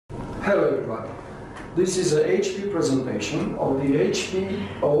Hello everybody. This is a HP presentation of the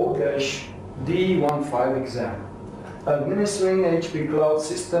HP0-D15 exam, administering HP Cloud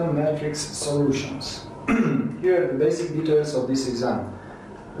System Matrix solutions. Here are the basic details of this exam.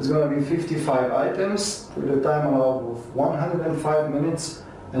 It's going to be 55 items with a time allowed of 105 minutes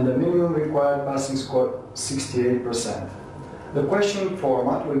and the minimum required passing score 68%. The question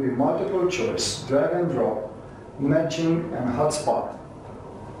format will be multiple choice, drag and drop, matching and hotspot.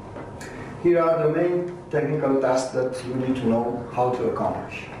 Here are the main technical tasks that you need to know how to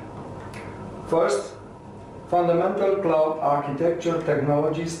accomplish. First, fundamental cloud architecture,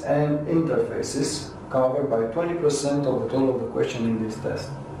 technologies and interfaces covered by 20% of the total of the question in this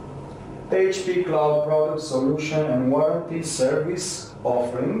test. HP Cloud product solution and warranty service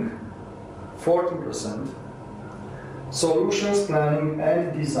offering 40%. Solutions planning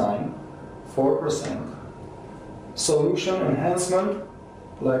and design 4%. Solution enhancement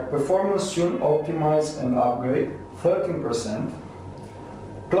like performance tune, optimize and upgrade 13%.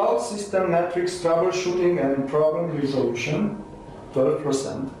 CloudSystem Matrix troubleshooting and problem resolution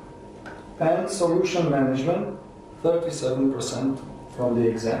 12%. And solution management 37% from the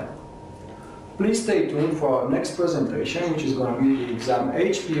exam. Please stay tuned for our next presentation, which is going to be the exam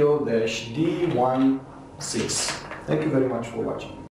HP0-D15. Thank you very much for watching.